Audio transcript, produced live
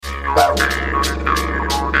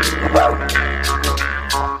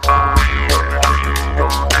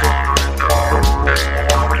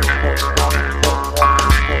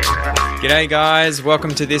G'day guys,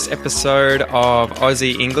 welcome to this episode of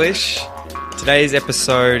Aussie English. Today's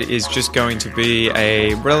episode is just going to be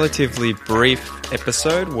a relatively brief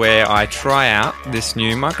episode where I try out this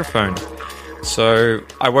new microphone. So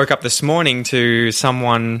I woke up this morning to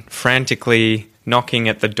someone frantically knocking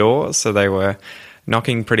at the door, so they were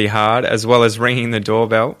knocking pretty hard, as well as ringing the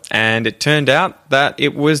doorbell, and it turned out that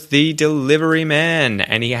it was the delivery man,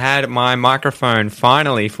 and he had my microphone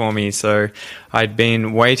finally for me. So I'd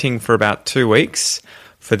been waiting for about 2 weeks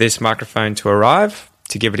for this microphone to arrive,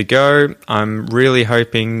 to give it a go. I'm really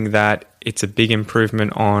hoping that it's a big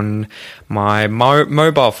improvement on my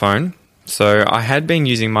mobile phone. So I had been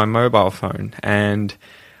using my mobile phone, and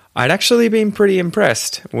I'd actually been pretty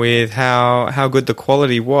impressed with how good the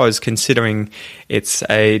quality was, considering it's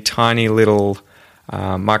a tiny little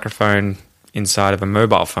microphone inside of a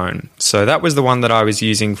mobile phone. So that was the one that I was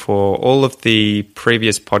using for all of the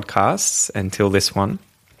previous podcasts until this one.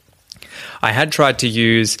 I had tried to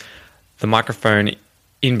use the microphone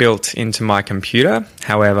inbuilt into my computer.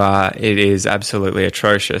 However, it is absolutely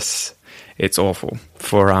atrocious. It's awful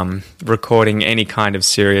for recording any kind of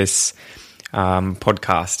serious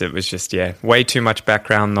podcast. It was just, way too much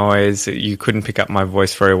background noise. You couldn't pick up my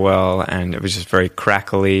voice very well, and it was just very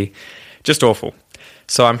crackly, just awful.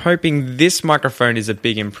 So I'm hoping this microphone is a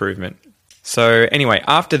big improvement. So anyway,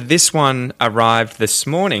 after this one arrived this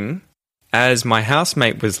morning, as my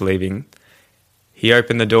housemate was leaving, he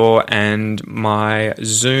opened the door and my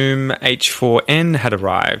Zoom H4n had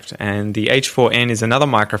arrived. And the H4n is another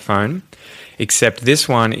microphone, except this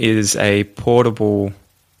one is a portable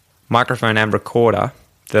microphone and recorder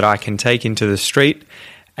that I can take into the street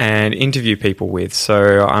and interview people with.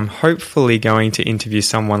 So I'm hopefully going to interview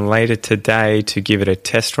someone later today to give it a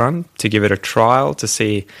test run, to give it a trial, to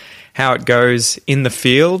see how it goes in the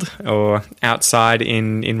field or outside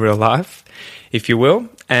in real life, if you will.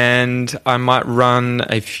 And I might run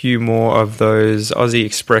a few more of those Aussie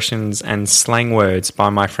expressions and slang words by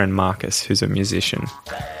my friend Marcus, who's a musician.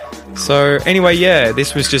 So anyway,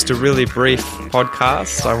 this was just a really brief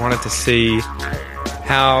podcast. I wanted to see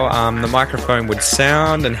how the microphone would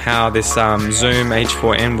sound and how this Zoom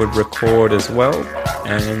H4n would record as well,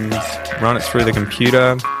 and run it through the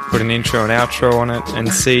computer, put an intro and outro on it, and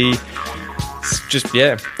see.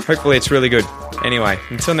 Hopefully it's really good. Anyway,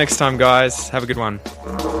 until next time guys, have a good one.